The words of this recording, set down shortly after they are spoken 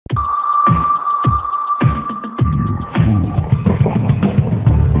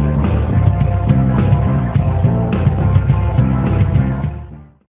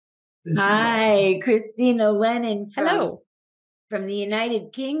Hi, Krystyna Lennon Hello. from the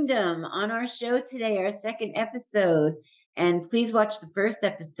United Kingdom on our show today, our second episode. And please watch the first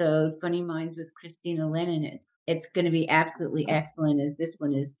episode, Funny Minds with Krystyna Lennon. It's going to be absolutely excellent, as this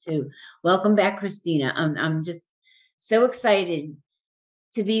one is too. Welcome back, Krystyna. I'm just so excited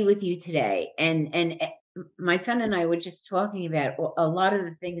to be with you today. And my son and I were just talking about a lot of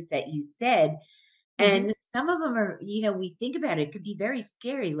the things that you said. hmm And some of them are, we think about it, could be very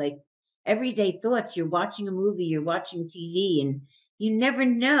scary, like everyday thoughts. You're watching a movie, you're watching TV, and you never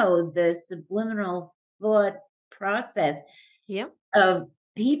know the subliminal thought process Yeah. of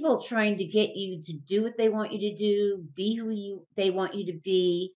people trying to get you to do what they want you to do, be they want you to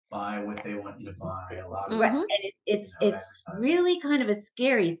be. Buy what they want you to buy. A lot of Right. it, hmm And it's advertising. really kind of a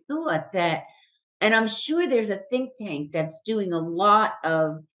scary thought that, and I'm sure there's a think tank that's doing a lot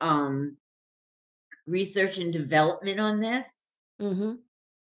of research and development on this. hmm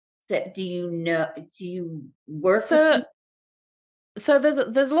That do you work with So, people? so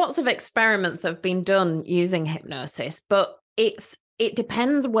there's lots of experiments that have been done using hypnosis, but it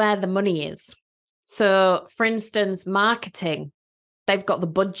depends where the money is. So, for instance, marketing, they've got the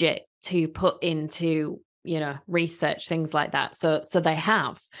budget to put into research, things like that. So they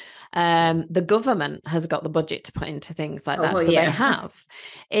have. The government has got the budget to put into things like Oh, that. well, So they yeah. have.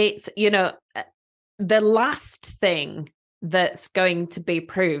 It's the last thing that's going to be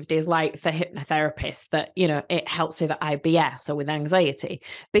proved is like for hypnotherapists that it helps with IBS or with anxiety,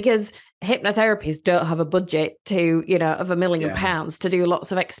 because hypnotherapists don't have a budget to of £1 million to do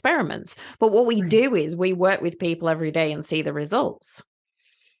lots of experiments. But what we Right. do is we work with people every day and see the results.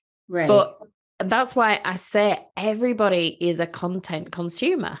 Right. But that's why I say everybody is a content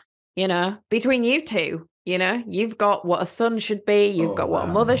consumer. Between you two, you've got what a son should be, you've Oh, got what a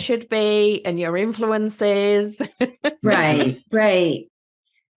wow. mother should be, and your influences. Right. Right.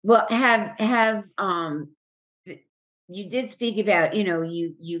 Well, you did speak about,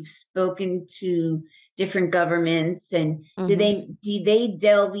 you've spoken to different governments, and Mhm. do they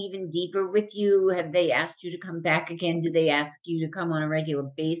delve even deeper with you? Have they asked you to come back again? Do they ask you to come on a regular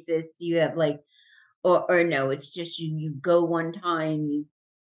basis? Do you have like, or no, it's just you go one time, you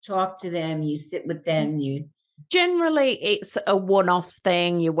talk to them, you sit with them, you. Generally, it's a one-off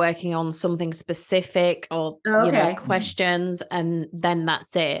thing. You're working on something specific or, Okay. questions, and then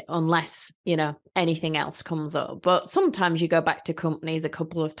that's it, unless, anything else comes up. But sometimes you go back to companies a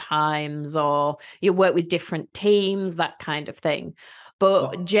couple of times, or you work with different teams, that kind of thing.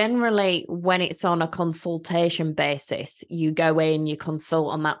 But Well, generally, when it's on a consultation basis, you go in, you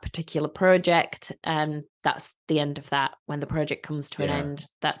consult on that particular project, and that's the end of that. When the project comes to an yeah. end,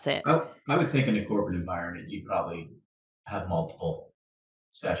 that's it. I would think in a corporate environment, you probably have multiple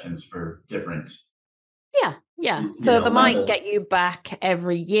sessions for different, Yeah, yeah. So they might get levels. you back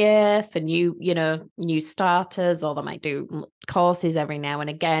every year for new starters, or they might do courses every now and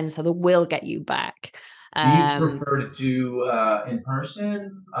again. So they will get you back. Do you Um, prefer to do in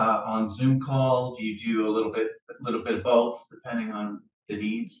person, on Zoom call? Do you do a little bit of both, depending on the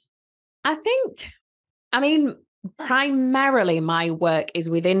needs? I think I mean, primarily my work is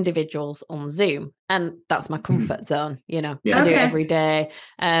with individuals on Zoom, and that's my comfort zone. I Yeah. do it Okay. every day.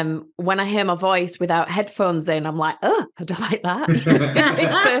 When I hear my voice without headphones in, I'm like, oh, I don't like that.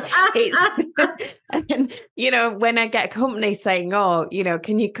 And, when I get a company saying, oh,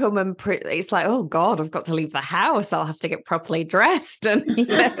 can you come and it's like, oh God, I've got to leave the house. I'll have to get properly dressed. And,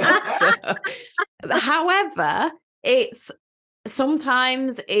 however,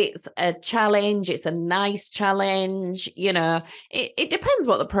 sometimes it's a challenge. It's a nice challenge. It depends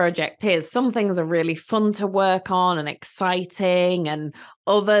what the project is. Some things are really fun to work on and exciting, and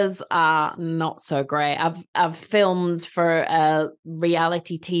others are not so great. I've filmed for a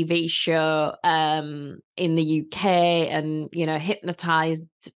reality TV show in the UK, and hypnotized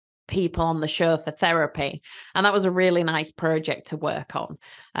people on the show for therapy, and that was a really nice project to work on.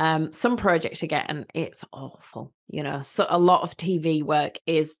 Some projects you get and it's awful, so a lot of TV work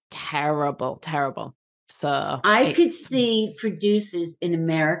is terrible. So I could it's see producers in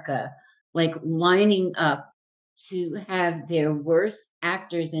America like lining up to have their worst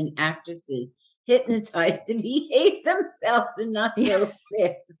actors and actresses hypnotized to behave themselves and not yeah, throw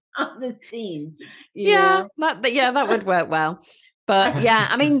fits on the scene, you yeah, know? that would work well. But yeah,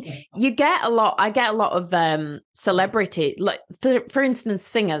 I mean, I get a lot of celebrity, like for instance,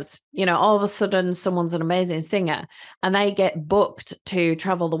 singers. All of a sudden someone's an amazing singer and they get booked to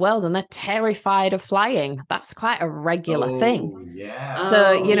travel the world and they're terrified of flying. That's quite a regular thing. Oh, yeah. So,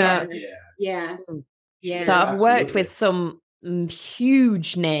 Oh, Oh, yes, yeah. yes, mm, so yes. I've worked with Absolutely. some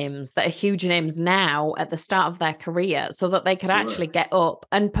huge names that are huge names now at the start of their career so that they could actually get up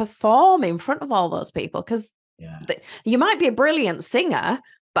and perform in front of all those people. Because you might be a brilliant singer,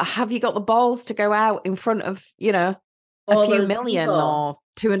 but have you got the balls to go out in front of, all a few those million people. or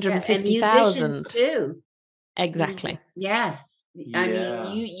And 250,000? musicians too. Exactly. Yes. I Yeah.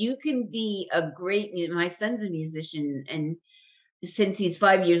 mean, you can be a great, my son's a musician, and since he's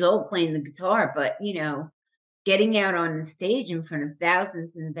 5 years old playing the guitar, but getting out on the stage in front of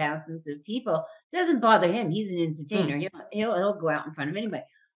thousands and thousands of people doesn't bother him. He's an entertainer. He'll go out in front of anybody.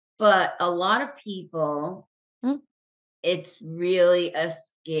 But a lot of people, it's really a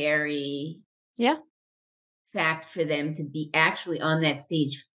scary fact for them to be actually on that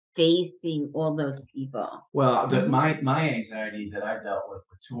stage facing all those people. Well, my anxiety that I dealt with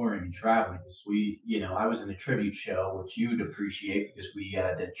touring and traveling was I was in a tribute show, which you'd appreciate because we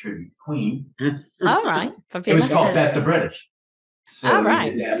did a tribute to Queen. All right. It was called Best of British. So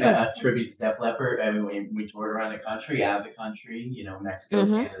we did a tribute to Def Leppard, and we toured around the country, out of the country, Mexico,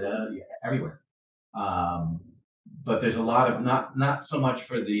 Canada, everywhere. But there's a lot of not so much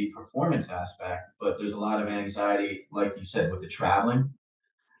for the performance aspect, but there's a lot of anxiety, like you said, with the traveling,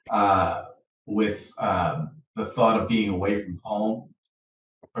 with the thought of being away from home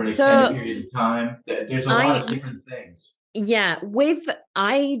for an extended period of time. There's a lot of different things. Yeah,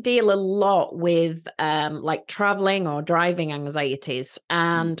 I deal a lot with like traveling or driving anxieties,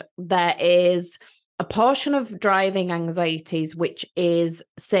 and there is a portion of driving anxieties which is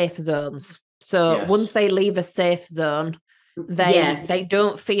safe zones. So once they leave a safe zone, they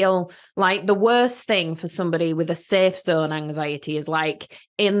don't feel like the worst thing for somebody with a safe zone anxiety is like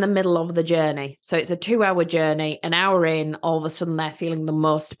in the middle of the journey. So it's a 2-hour journey, an hour in, all of a sudden they're feeling the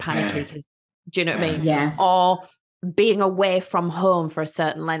most panicky. Do you know what I mean? Yes. Or being away from home for a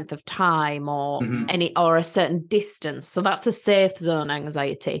certain length of time or or a certain distance. So that's a safe zone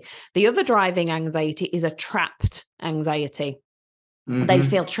anxiety. The other driving anxiety is a trapped anxiety. They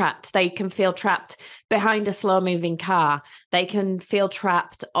feel trapped. They can feel trapped behind a slow moving car. They can feel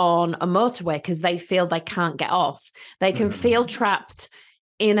trapped on a motorway because they feel they can't get off. They can feel trapped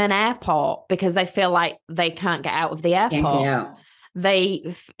in an airport because they feel like they can't get out of the airport.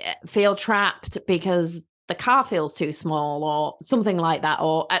 They feel trapped because the car feels too small or something like that,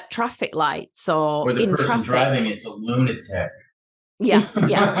 or at traffic lights or the in person traffic. driving it's a lunatic. Yeah.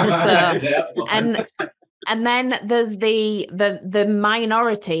 So and then there's the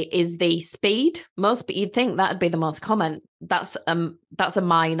minority is the speed. You'd think that'd be the most common. That's a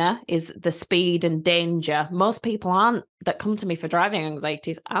minor, is the speed and danger. Most people that come to me for driving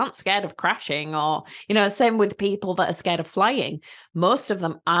anxieties aren't scared of crashing, or same with people that are scared of flying. Most of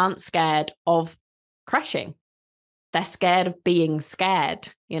them aren't scared of crashing. They're scared of being scared,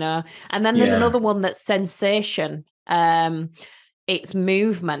 and then there's another one that's sensation. It's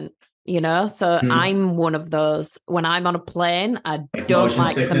movement, so I'm one of those. When I'm on a plane, I don't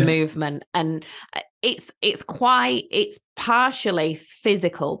like the movement, and it's partially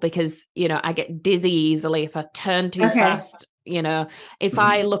physical because I get dizzy easily if I turn too fast. If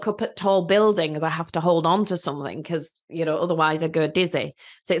I look up at tall buildings, I have to hold on to something because otherwise I go dizzy.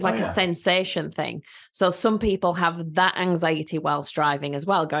 So it's like a sensation thing. So some people have that anxiety whilst driving as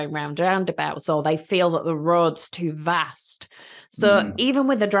well, going round roundabouts, or they feel that the road's too vast. So even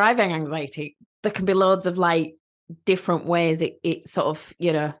with the driving anxiety, there can be loads of like different ways it sort of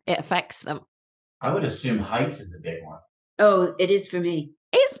it affects them. I would assume heights is a big one. Oh, it is for me.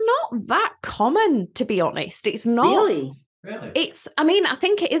 It's not that common, to be honest. It's not really. I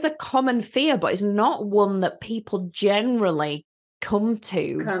think it is a common fear, but it's not one that people generally come to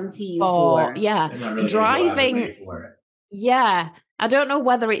you for. Yeah. Really driving. For it. Yeah. I don't know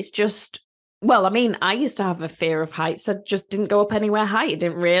whether it's just, I used to have a fear of heights. I just didn't go up anywhere high. It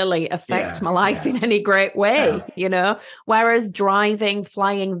didn't really affect my life in any great way, whereas driving,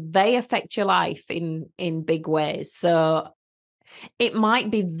 flying, they affect your life in big ways. So it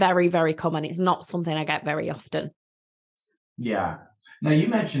might be very, very common. It's not something I get very often. Yeah. Now, you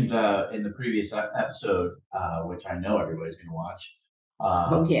mentioned in the previous episode, which I know everybody's going to watch.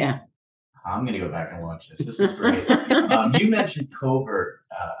 Oh, yeah. I'm going to go back and watch this. This is great. You mentioned covert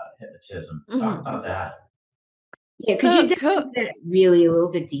hypnotism. Talk about that. Yeah, could you dive that really a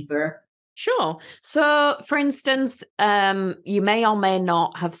little bit deeper? Sure. So, for instance, you may or may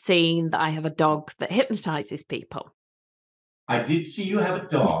not have seen that I have a dog that hypnotizes people. I did see you have a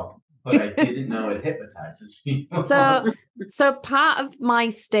dog, but I didn't know it hypnotizes people. So part of my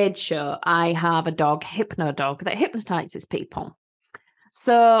stage show, I have a dog, Hypno Dog, that hypnotizes people.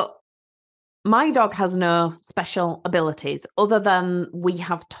 So my dog has no special abilities other than we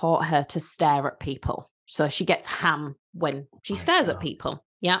have taught her to stare at people. So she gets ham when she stares at people.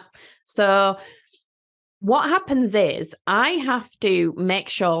 Yeah. So what happens is I have to make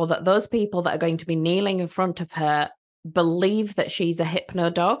sure that those people that are going to be kneeling in front of her believe that she's a hypno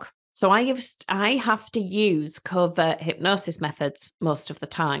dog. So I have to use covert hypnosis methods most of the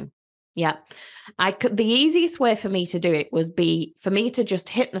time. Yeah. The easiest way for me to do it for me to just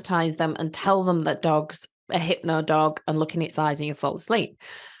hypnotize them and tell them that dog's a hypno dog and look in its eyes and you fall asleep.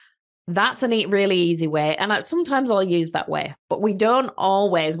 That's a really easy way. And sometimes I'll use that way, but we don't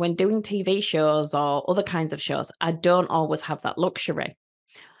always, when doing TV shows or other kinds of shows, I don't always have that luxury.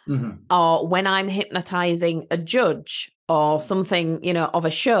 Or when I'm hypnotizing a judge or something, of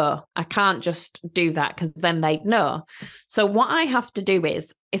a show, I can't just do that because then they'd know. So what I have to do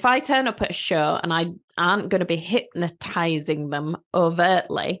is, if I turn up at a show and I aren't going to be hypnotizing them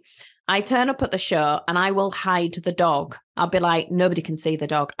overtly, I turn up at the show and I will hide the dog. I'll be like, nobody can see the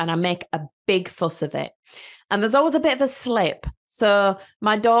dog. And I make a big fuss of it. And there's always a bit of a slip. So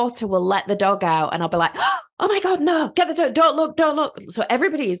my daughter will let the dog out and I'll be like, oh my God, no, get the dog, don't look. So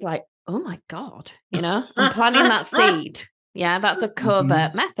everybody is like, oh my God, I'm planting that seed. Yeah, that's a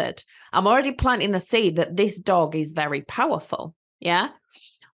covert method. I'm already planting the seed that this dog is very powerful. Yeah.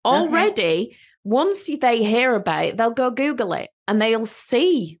 Already, once they hear about it, they'll go Google it and they'll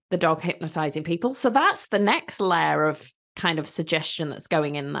see the dog hypnotizing people. So that's the next layer of kind of suggestion that's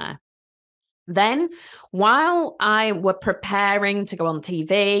going in there. Then while we're preparing to go on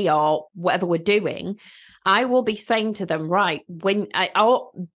TV or whatever we're doing, I will be saying to them, right,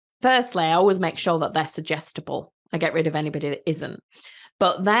 firstly, I always make sure that they're suggestible. I get rid of anybody that isn't.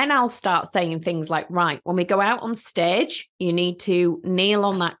 But then I'll start saying things like, right, when we go out on stage, you need to kneel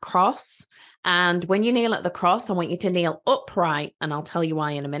on that cross. And when you kneel at the cross, I want you to kneel upright. And I'll tell you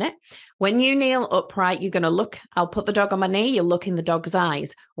why in a minute. When you kneel upright, you're going to look, I'll put the dog on my knee. You'll look in the dog's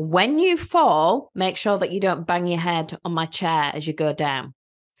eyes. When you fall, make sure that you don't bang your head on my chair as you go down.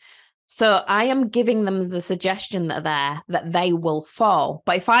 So I am giving them the suggestion that they will fall.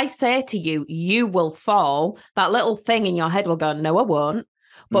 But if I say to you, you will fall, that little thing in your head will go, no, I won't.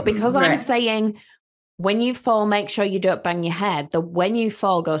 But because I'm saying, when you fall, make sure you don't bang your head, the when you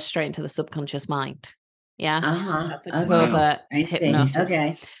fall goes straight into the subconscious mind. Yeah. That's a covert hypnosis.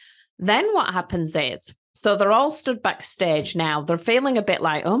 Okay. Then what happens is, so they're all stood backstage now. They're feeling a bit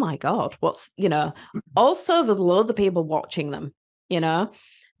like, oh my God, also there's loads of people watching them,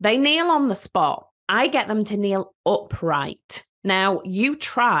 They kneel on the spot. I get them to kneel upright. Now, you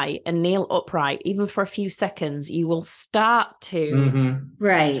try and kneel upright, even for a few seconds, you will start to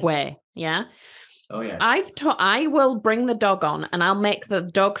sway. Yeah. Oh, yeah. I will bring the dog on and I'll make the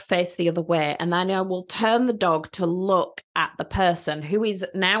dog face the other way. And then I will turn the dog to look at the person who is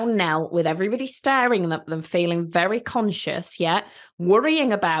now knelt with everybody staring at them, feeling very conscious,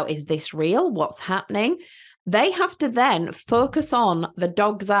 worrying about, is this real? What's happening? They have to then focus on the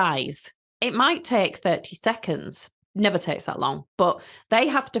dog's eyes. It might take 30 seconds. Never takes that long, but they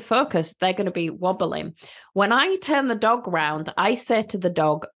have to focus. They're going to be wobbling. When I turn the dog round, I say to the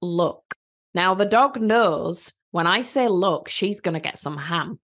dog, look. Now, the dog knows when I say look, she's going to get some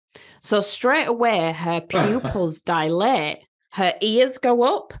ham. So straight away, her pupils dilate, her ears go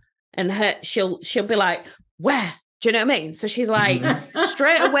up, and she'll be like, where? Do you know what I mean? So she's like,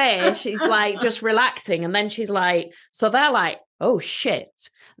 straight away, she's like just relaxing. And then she's like, so they're like, oh shit.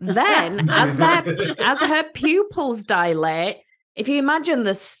 Then as her pupils dilate, if you imagine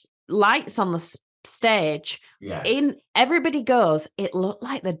the lights on the stage, everybody goes, it looked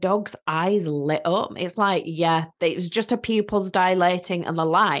like the dog's eyes lit up. It's like, it was just her pupils dilating and the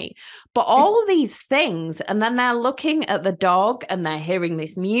light. But all of these things, and then they're looking at the dog and they're hearing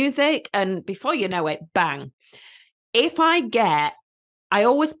this music. And before you know it, bang. If I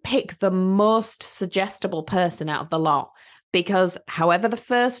always pick the most suggestible person out of the lot, because however the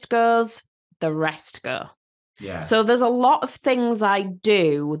first goes, the rest go. Yeah. So there's a lot of things I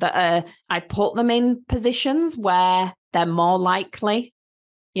do that I put them in positions where they're more likely,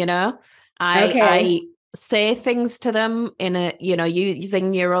 I say things to them in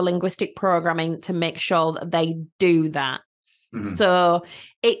using neuro-linguistic programming to make sure that they do that. So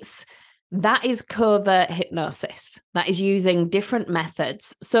that is covert hypnosis. That is using different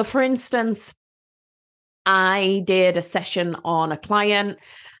methods. So for instance, I did a session on a client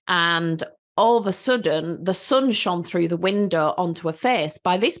and all of a sudden the sun shone through the window onto her face.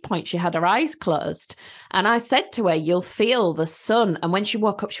 By this point, she had her eyes closed. And I said to her, you'll feel the sun. And when she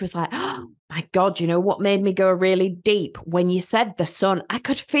woke up, she was like, oh my God, you know what made me go really deep? When you said the sun, I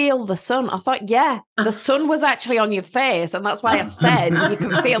could feel the sun. I thought, the sun was actually on your face. And that's why I said you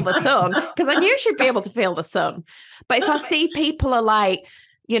can feel the sun, because I knew she'd be able to feel the sun. But if I see people are like,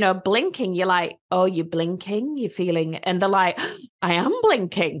 blinking, you're like, oh, you're blinking, you're feeling, and they're like, I am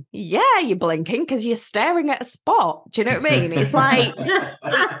blinking. Yeah, you're blinking because you're staring at a spot. Do you know what I mean? It's like,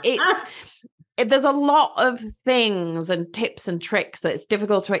 there's a lot of things and tips and tricks that it's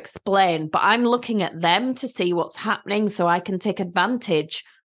difficult to explain, but I'm looking at them to see what's happening so I can take advantage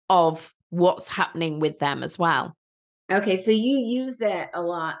of what's happening with them as well. Okay, so you use that a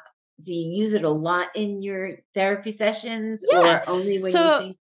lot. Do you use it a lot in your therapy sessions or only when you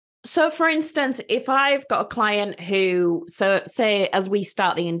think? So for instance, if I've got a client who, say as we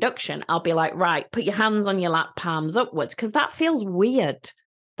start the induction, I'll be like, right, put your hands on your lap, palms upwards, because that feels weird.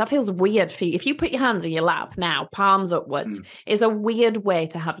 That feels weird for you. If you put your hands in your lap now, palms upwards, is a weird way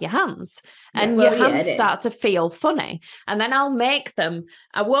to have your hands. And your hands start to feel funny. And then I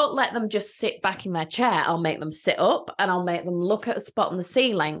won't let them just sit back in their chair. I'll make them sit up and I'll make them look at a spot on the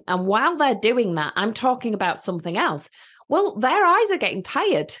ceiling. And while they're doing that, I'm talking about something else. Well, their eyes are getting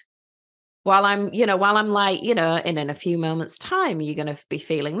tired. While I'm like, in a few moments' time, you're going to be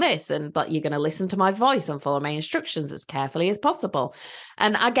feeling this, but you're going to listen to my voice and follow my instructions as carefully as possible.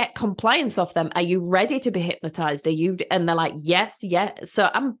 And I get compliance off them. Are you ready to be hypnotized? And they're like, yes, yeah.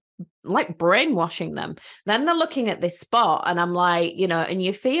 So I'm like brainwashing them. Then they're looking at this spot and I'm like, and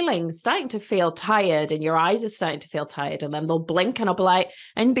you're starting to feel tired and your eyes are starting to feel tired. And then they'll blink and I'll be like,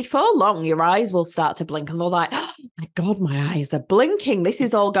 and before long, your eyes will start to blink and they're like, oh my God, my eyes are blinking. This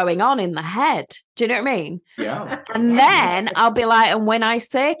is all going on in the head. Do you know what I mean? Yeah. And then I'll be like, and when I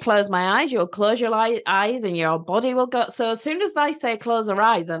say close my eyes, you'll close your eyes and your body will go. So as soon as I say close their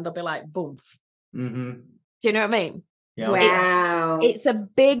eyes, then they'll be like, boom. Mm-hmm. Do you know what I mean? Yeah. Wow. It's a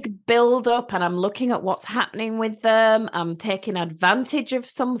big build up and I'm looking at what's happening with them. I'm taking advantage of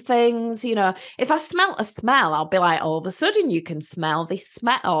some things. If I smell a smell, I'll be like, all of a sudden you can smell this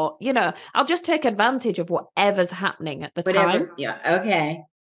smell. Or, I'll just take advantage of whatever's happening at the time. Yeah. Okay.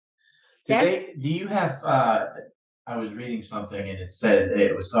 Do you have, I was reading something and it said,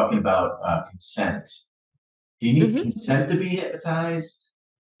 it was talking about consent. Do you need consent to be hypnotized?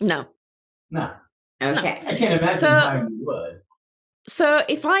 No. No. Okay. I can't imagine how you would. So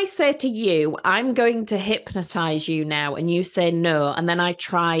if I say to you, I'm going to hypnotize you now, and you say no, and then I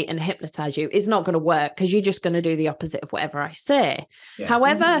try and hypnotize you, it's not going to work because you're just going to do the opposite of whatever I say. Yeah.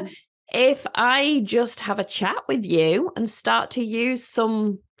 However, if I just have a chat with you and start to use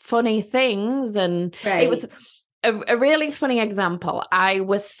some funny things, and it was a really funny example. I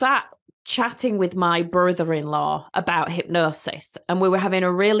was sat chatting with my brother-in-law about hypnosis, and we were having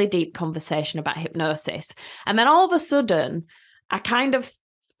a really deep conversation about hypnosis. And then all of a sudden, I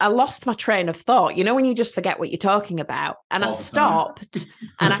lost my train of thought, when you just forget what you're talking about. And I stopped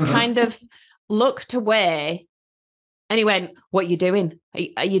and I kind of looked away and he went, what are you doing?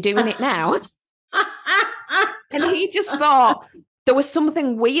 Are you doing it now? And he just thought there was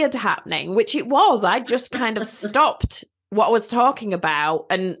something weird happening, which it was. I just kind of stopped what I was talking about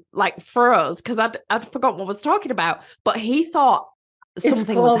and like froze because I'd forgotten what I was talking about. But he thought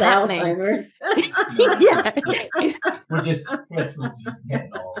something was happening. Alzheimer's. Yeah. We're just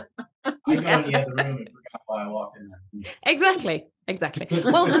getting old. I go in the other room and forgot why I walked in there. Exactly.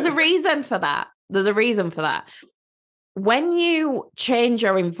 Well, there's a reason for that. When you change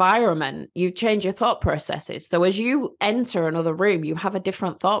your environment, you change your thought processes. So as you enter another room, you have a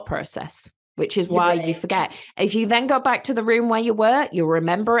different thought process, which is why you forget. If you then go back to the room where you were, you'll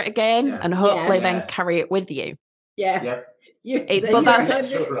remember it again and hopefully then carry it with you. Yeah. Yep. But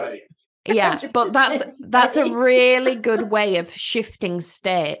that's right. Yeah, but that's a really good way of shifting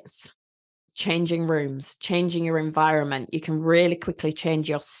states, changing rooms, changing your environment. You can really quickly change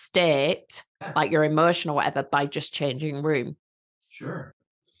your state, like your emotion or whatever, by just changing room. Sure.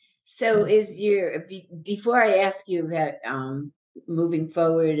 So before I ask you about moving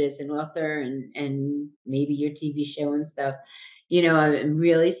forward as an author and maybe your TV show and stuff, I'm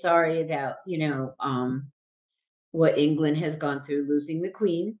really sorry about, what England has gone through, losing the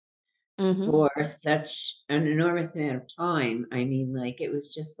Queen for such an enormous amount of time. I mean, like, it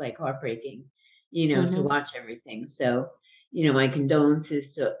was just like heartbreaking, to watch everything. So, my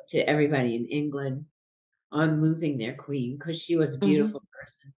condolences to everybody in England on losing their Queen because she was a beautiful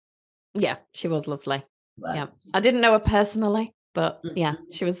person. Yeah, she was lovely. Yeah, I didn't know her personally, but yeah,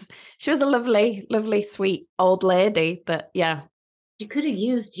 she was a lovely, lovely, sweet old lady. But yeah. She could have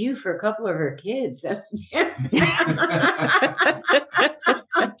used you for a couple of her kids. That's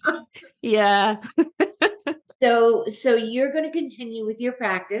yeah. So you're going to continue with your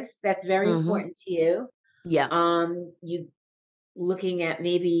practice. That's very important to you. Yeah. You looking at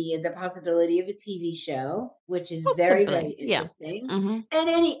maybe the possibility of a TV show, which is Possibly, very, very interesting.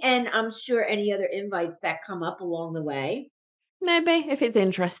 Yeah. And I'm sure any other invites that come up along the way. Maybe if it's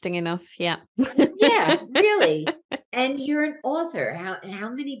interesting enough. Yeah. Yeah, really. And you're an author. How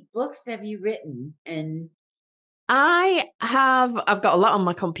many books have you written? And I've got a lot on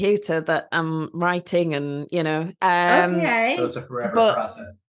my computer that I'm writing and, So okay. it's a forever but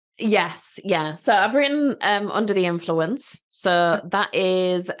process. yes, yeah. So I've written Under the Influence. So that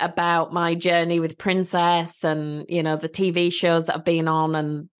is about my journey with Princess and, you know, the TV shows that I've been on.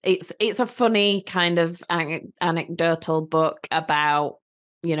 And it's a funny kind of anecdotal book about,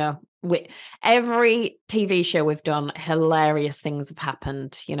 you know, every TV show we've done, hilarious things have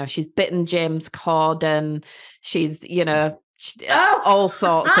happened. You know, she's bitten James Corden. She's, you know, all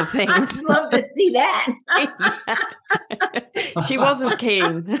sorts of things. I'd love to see that. She wasn't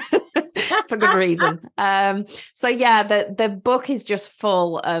keen for good reason. So yeah, the book is just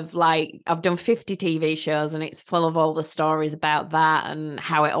full of, like, I've done 50 TV shows and it's full of all the stories about that and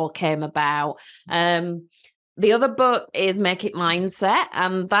how it all came about. The other book is Make It Mindset,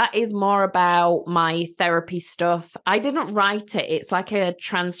 and that is more about my therapy stuff. I didn't write it. It's like a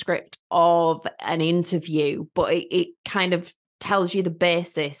transcript of an interview, but it kind of tells you the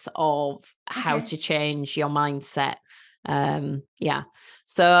basis of how to change your mindset. Yeah.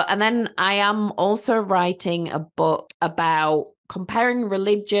 So, and then I am also writing a book about comparing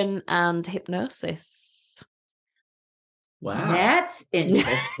religion and hypnosis. Wow. That's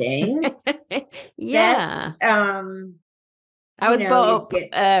interesting. Yeah. That's I was brought up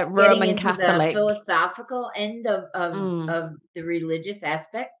Roman Catholic. The philosophical end of the religious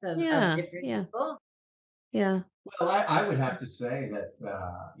aspects of different people. Yeah. Well, I would have to say that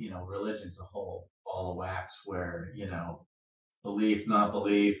you know, religion's a whole ball of wax where, you know, belief, not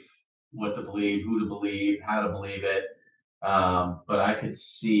belief, what to believe, who to believe, how to believe it. But I could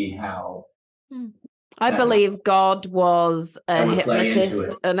see how I believe God was a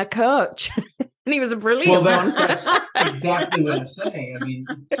hypnotist and a coach. And he was a brilliant one. That's exactly what I'm saying. I mean,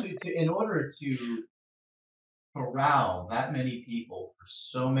 in order to corral that many people for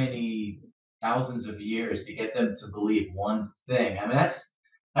so many thousands of years to get them to believe one thing, I mean, that's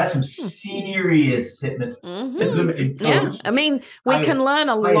some serious hypnotism and coaching. Yeah, I mean, we can learn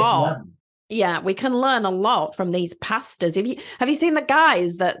a lot. Yeah, we can learn a lot from these pastors. Have you seen the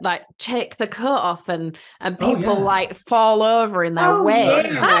guys that, like, take the coat off and people like fall over in their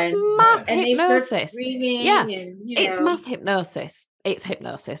waves? Yeah. That's mass and hypnosis. They start screaming yeah, and, it's mass hypnosis. It's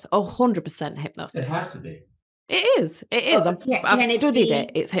hypnosis. 100% hypnosis. It has to be. It is. It is. I've studied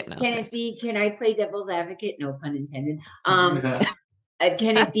it. It's hypnosis. Can it be? Can I play devil's advocate? No pun intended.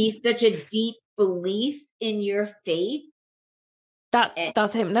 Can it be such a deep belief in your faith? That's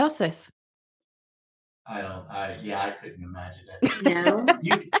hypnosis. I couldn't imagine it. No.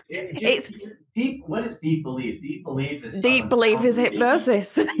 It's deep. What is deep belief? Deep belief is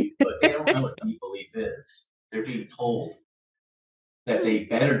hypnosis. But they don't know what deep belief is. They're being told that they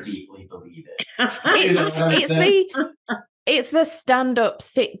better deeply believe it. It's the stand up,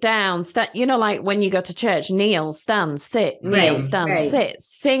 sit down, you know, like when you go to church, kneel, stand, sit, kneel, stand, sit,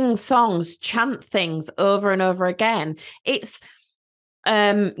 sing songs, chant things over and over again. It's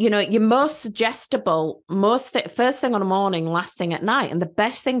you know, you're most suggestible first thing on the morning, last thing at night. And the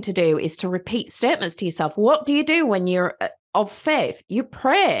best thing to do is to repeat statements to yourself. What do you do when you're of faith? You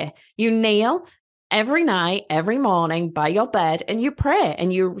pray, you kneel every night, every morning by your bed, and you pray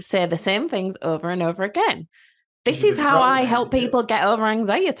and you say the same things over and over again. This is how I help people get over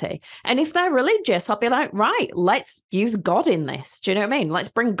anxiety. And if they're religious, I'll be like, right, let's use God in this. Do you know what I mean? Let's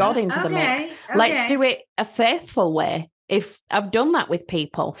bring God into the mix. Let's do it a faithful way. If I've done that with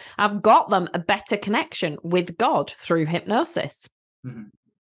people, I've got them a better connection with God through hypnosis. Mm-hmm.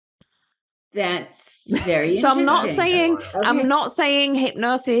 That's very so interesting. I'm not saying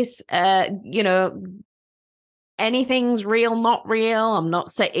hypnosis, you know, anything's real, not real. I'm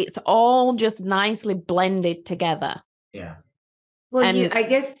not saying it's all just nicely blended together. Yeah. Well, I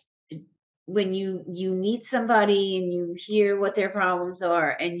guess when you meet somebody and you hear what their problems are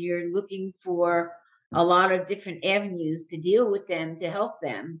and you're looking for a lot of different avenues to deal with them, to help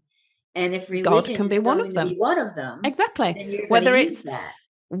them. And if religion God can be one of them. Exactly. Then you're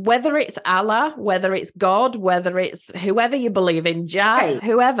whether it's Allah, whether it's God, whether it's whoever you believe in,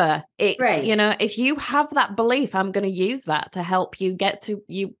 whoever, it's, you know, if you have that belief, I'm going to use that to help you get to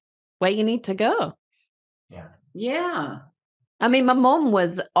where you need to go. Yeah. Yeah. I mean, my mom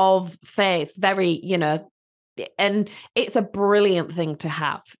was of faith, very, you know, and it's a brilliant thing to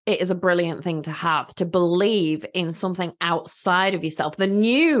have. It is a brilliant thing to have, to believe in something outside of yourself. The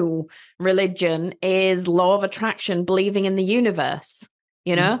new religion is law of attraction, believing in the universe.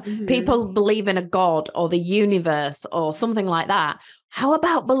 You know, people believe in a God or the universe or something like that. How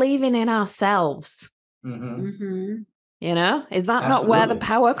about believing in ourselves? Mm-hmm. You know, is that Absolutely. not where the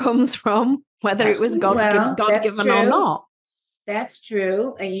power comes from? Whether it was God-given or not. That's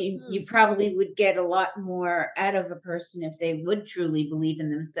true. And you probably would get a lot more out of a person if they would truly believe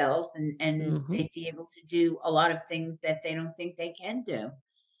in themselves and they'd be able to do a lot of things that they don't think they can do.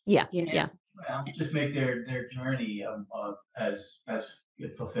 Yeah. You know? Yeah. Well, just make their journey as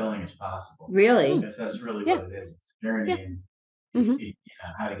fulfilling as possible. Really? Because that's really what it is. It's a journey and you know,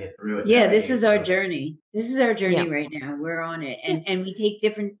 how to get through it. Yeah, this is our journey. This is our journey right now. We're on it. And we take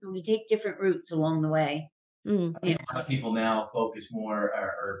different routes along the way. I think a lot of people now focus more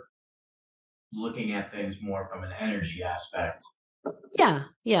or looking at things more from an energy aspect. Yeah.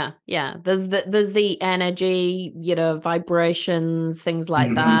 There's the energy, you know, vibrations, things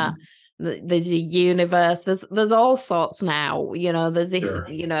like that. There's a universe. There's all sorts now. You know, there's this.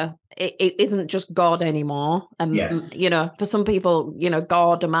 You know, it isn't just God anymore. And you know, for some people, you know,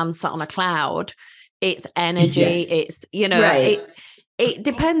 God, a man sat on a cloud. It's energy. It's, you know, it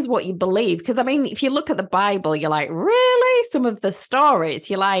depends what you believe. Because I mean, if you look at the Bible, you're like, really? Some of the stories,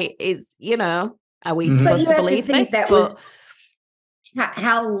 you're like, you know, are we supposed to believe this? That was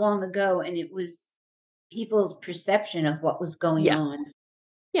how long ago, and it was people's perception of what was going on.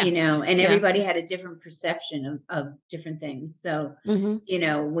 You know, and everybody had a different perception of different things. So, you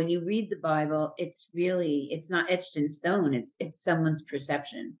know, when you read the Bible, it's not etched in stone. It's someone's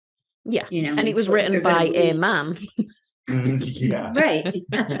perception. Yeah. You know, and it was written by a man. Yeah. Right.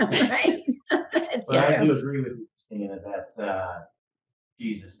 Right. But I do agree with you, Krystyna, that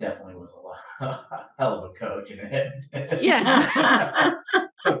Jesus definitely was a hell of a coach in it. Yeah.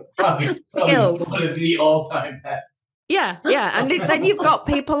 probably Skills. one of the all-time best. Yeah. And then you've got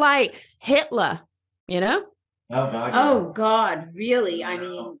people like Hitler, you know? Oh God, really? I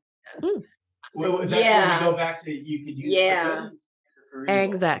mean, well, that's where we go back to you could use it for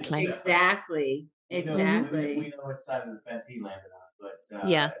good, for evil. Exactly. We know which side of the fence he landed on, but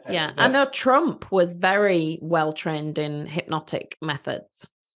yeah. I know Trump was very well trained in hypnotic methods.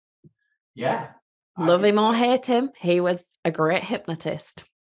 Yeah. Love him or hate him, he was a great hypnotist.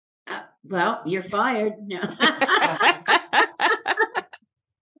 Well, you're fired. No.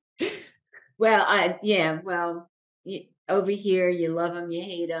 Well, over here, you love him, you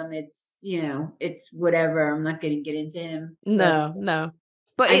hate him. It's, you know, it's whatever. I'm not going to get into him. No.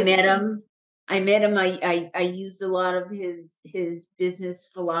 But I met him. I used a lot of his business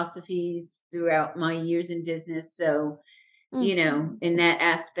philosophies throughout my years in business. So, you know, in that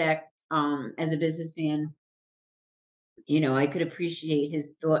aspect, as a businessman, you know, I could appreciate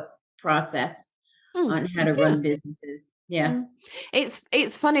his thought process on how to run businesses. Yeah.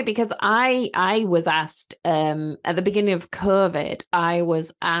 It's funny because I was asked at the beginning of COVID, I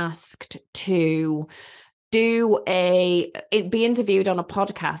was asked to be interviewed on a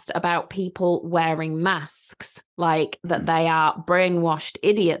podcast about people wearing masks, like that they are brainwashed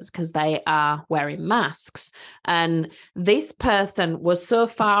idiots because they are wearing masks. And this person was so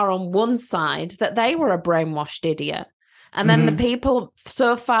far on one side that they were a brainwashed idiot. And then the people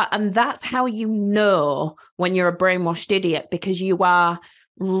so far, and that's how you know when you're a brainwashed idiot, because you are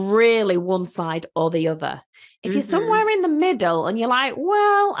really one side or the other. If you're somewhere in the middle and you're like,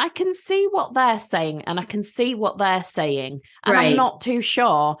 well, I can see what they're saying and I can see what they're saying, and I'm not too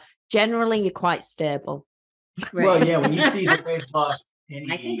sure, generally you're quite stable. Right. Well, yeah, when you see that they've lost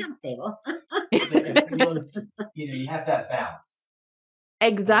I think I'm stable. You know, you have to have balance.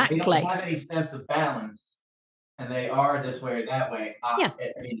 Exactly. They don't have any sense of balance. And they are this way or that way. I mean,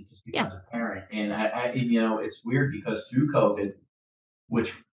 it just becomes apparent. And I, you know, it's weird because through COVID,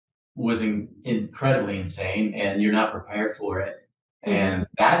 which was incredibly insane, and you're not prepared for it, and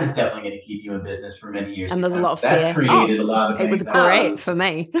that is definitely going to keep you in business for many years. And there's a lot of fear. That's created a lot of. It was great for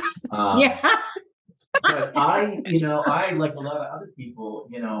me. But I like a lot of other people,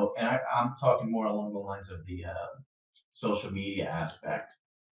 you know, and I'm talking more along the lines of the social media aspect.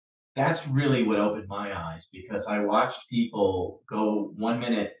 That's really what opened my eyes, because I watched people go 1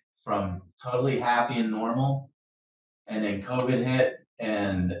 minute from totally happy and normal, and then COVID hit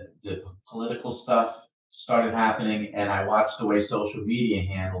and the political stuff started happening, and I watched the way social media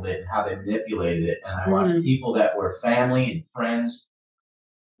handled it and how they manipulated it, and I watched people that were family and friends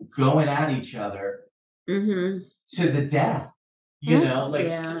going at each other to the death, you know,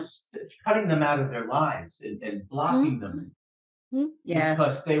 like cutting them out of their lives and blocking them. Yeah,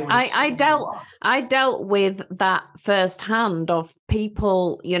 because they were. I dealt with that firsthand of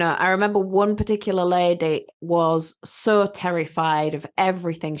people. You know, I remember one particular lady was so terrified of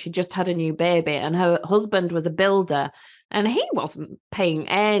everything. She just had a new baby, and her husband was a builder, and he wasn't paying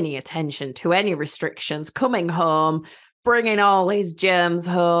any attention to any restrictions. Coming home, bringing all his germs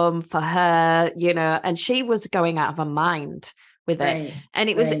home for her, you know, and she was going out of her mind with it. And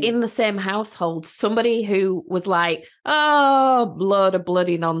it was in the same household, somebody who was like, oh, load of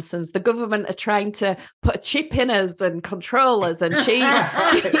bloody nonsense. The government are trying to put a chip in us and control us. And she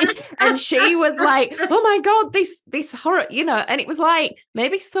was like, oh my God, this horror, you know, and it was like,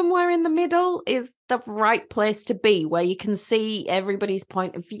 maybe somewhere in the middle is the right place to be, where you can see everybody's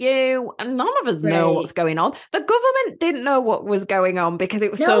point of view, and none of us know what's going on. The government didn't know what was going on because it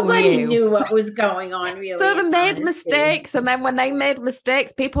was so new. Nobody knew what was going on, really. So they made mistakes, and then when they made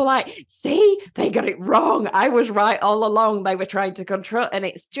mistakes, people like, see, they got it wrong. I was right all along. They were trying to control, and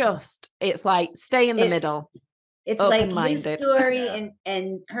it's like, stay in the middle. It's like his story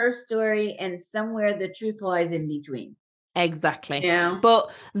and her story, and somewhere the truth lies in between. Exactly. Yeah.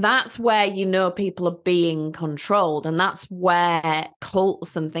 But that's where, you know, people are being controlled, and that's where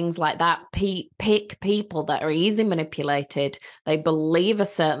cults and things like that pick people that are easily manipulated. They believe a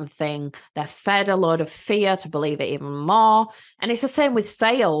certain thing, they're fed a load of fear to believe it even more. And it's the same with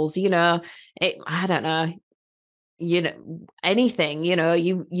sales, you know. I don't know, you know, anything, you know,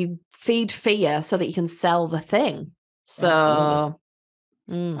 you feed fear so that you can sell the thing. So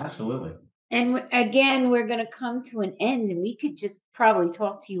Absolutely. And again, we're going to come to an end, and we could just probably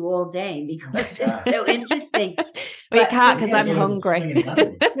talk to you all day because it's so interesting. We can't, because I'm hungry.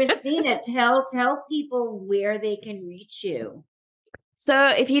 Krystyna, tell people where they can reach you. So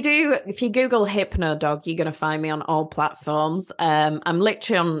if you Google Hypnodog, you're going to find me on all platforms. I'm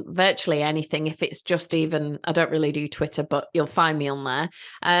literally on virtually anything. If it's just even, I don't really do Twitter, but you'll find me on there.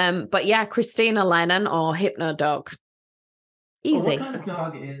 But yeah, Krystyna Lennon or Hypnodog. Easy. Well, what kind of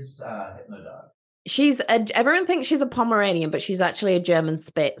dog is Hypnodog? Everyone thinks she's a Pomeranian, but she's actually a German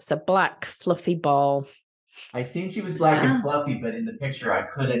Spitz, a black fluffy ball. I seen she was black and fluffy, but in the picture I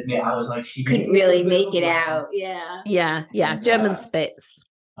was like, she couldn't really make it out. Yeah, and, German Spitz.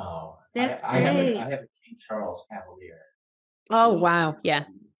 Oh, that's I have a King Charles Cavalier. Oh wow, yeah,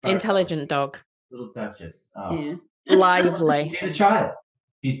 intelligent dog, little Duchess. Oh. Lively. She's a child.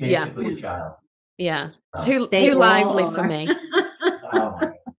 She's basically a child. Yeah, too lively for me. Oh my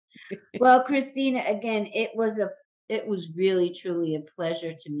God. Well, Krystyna, again, it was really truly a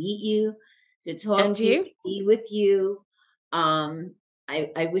pleasure to meet you, to talk to you, be with you.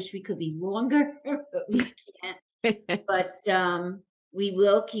 I wish we could be longer, but we can't. But we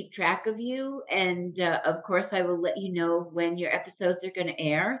will keep track of you, and of course, I will let you know when your episodes are going to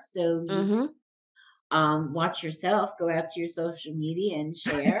air. So watch yourself. Go out to your social media and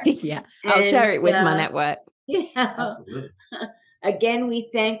share. I'll share it with my network. Yeah, absolutely. Again, we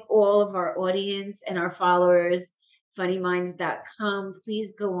thank all of our audience and our followers. funnyminds.com.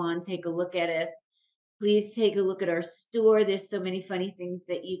 Please go on, take a look at us. Please take a look at our store. There's so many funny things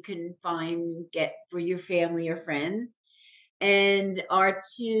that you can find, get for your family or friends. And our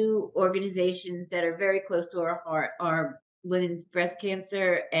two organizations that are very close to our heart are Women's Breast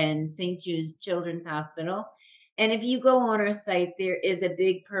Cancer and St. Jude's Children's Hospital. And if you go on our site, there is a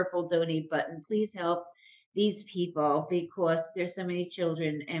big purple donate button. Please help these people, because there's so many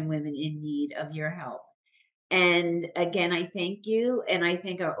children and women in need of your help. And again, I thank you, and I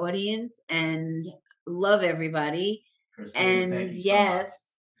thank our audience, and love everybody. Krystyna, and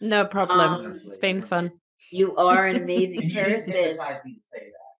yes, no problem. It's been fun. You are an amazing person. You hypnotize me to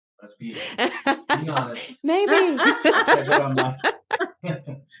say that. Let's be honest. Maybe. I said that on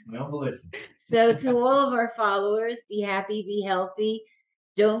my own volition. So to all of our followers, be happy, be healthy.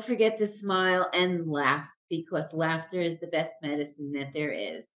 Don't forget to smile and laugh, because laughter is the best medicine that there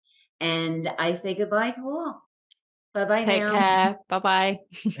is. And I say goodbye to all. Bye-bye now. Take care. Bye-bye.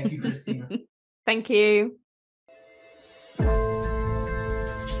 Thank you, Krystyna. Thank you.